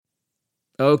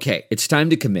Okay, it's time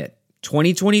to commit.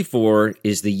 2024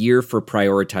 is the year for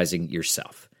prioritizing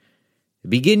yourself.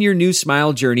 Begin your new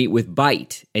smile journey with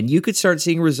Byte, and you could start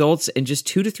seeing results in just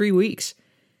 2 to 3 weeks.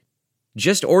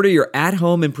 Just order your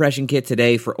at-home impression kit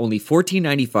today for only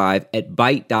 $14.95 at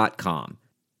Byte.com.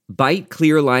 Byte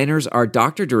clear aligners are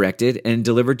doctor-directed and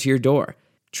delivered to your door.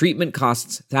 Treatment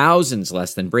costs thousands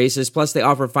less than braces, plus they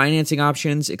offer financing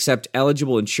options, accept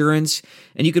eligible insurance,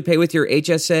 and you could pay with your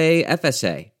HSA,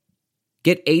 FSA.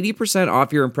 Get 80%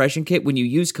 off your impression kit when you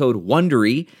use code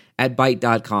WONDERY at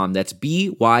Byte.com. That's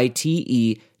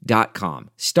BYTE.com.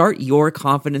 Start your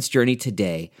confidence journey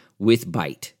today with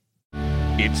Byte.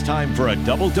 It's time for a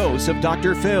double dose of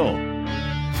Dr. Phil.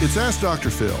 It's Ask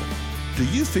Dr. Phil. Do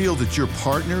you feel that your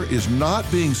partner is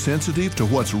not being sensitive to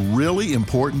what's really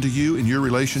important to you in your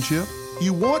relationship?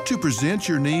 You want to present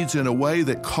your needs in a way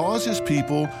that causes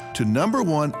people to, number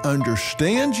one,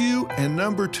 understand you, and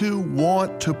number two,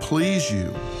 want to please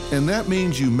you. And that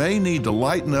means you may need to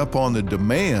lighten up on the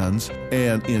demands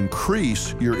and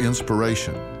increase your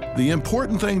inspiration. The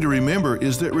important thing to remember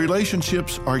is that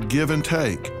relationships are give and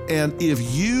take. And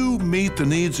if you meet the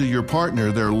needs of your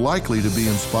partner, they're likely to be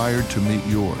inspired to meet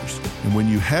yours. And when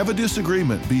you have a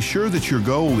disagreement, be sure that your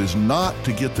goal is not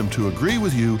to get them to agree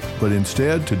with you, but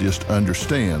instead to just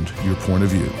understand your point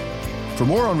of view. For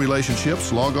more on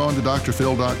relationships, log on to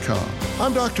drphil.com.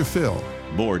 I'm Dr. Phil.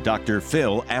 More Dr.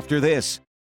 Phil after this.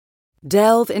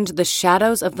 Delve into the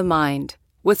shadows of the mind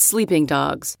with Sleeping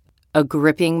Dogs, a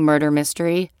gripping murder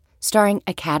mystery starring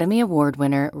Academy Award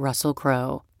winner Russell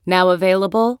Crowe. Now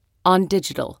available on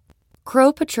digital.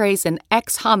 Crowe portrays an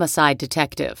ex-homicide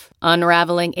detective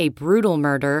unraveling a brutal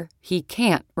murder he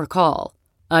can't recall.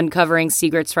 Uncovering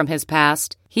secrets from his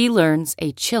past, he learns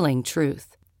a chilling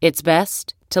truth. It's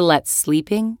best to let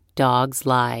sleeping dogs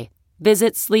lie.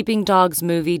 Visit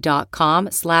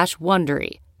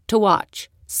sleepingdogsmovie.com/Wondery to watch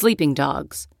Sleeping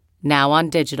Dogs, now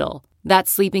on digital.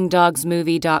 That's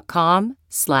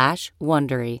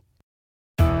sleepingdogsmovie.com/Wondery.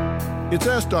 It's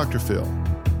Ask Dr. Phil.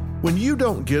 When you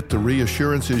don't get the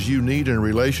reassurances you need in a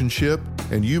relationship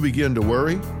and you begin to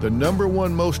worry, the number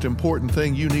one most important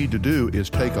thing you need to do is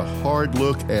take a hard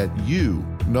look at you,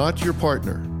 not your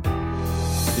partner.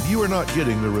 If you are not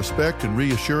getting the respect and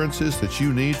reassurances that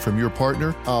you need from your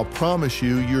partner, I'll promise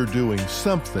you're doing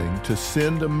something to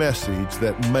send a message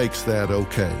that makes that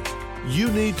okay.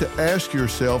 You need to ask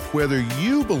yourself whether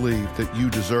you believe that you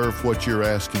deserve what you're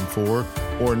asking for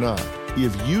or not.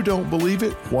 If you don't believe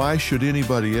it, why should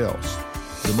anybody else?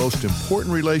 The most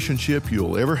important relationship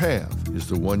you'll ever have is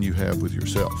the one you have with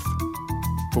yourself.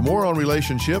 For more on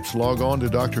relationships, log on to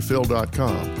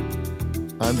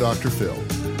drphil.com. I'm Dr. Phil.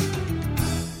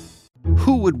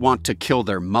 Who would want to kill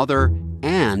their mother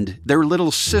and their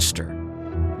little sister?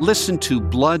 Listen to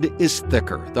Blood is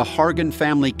Thicker, the Hargan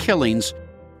Family Killings,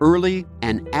 early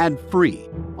and ad-free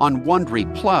on Wondery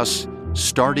Plus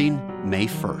starting May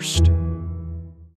 1st.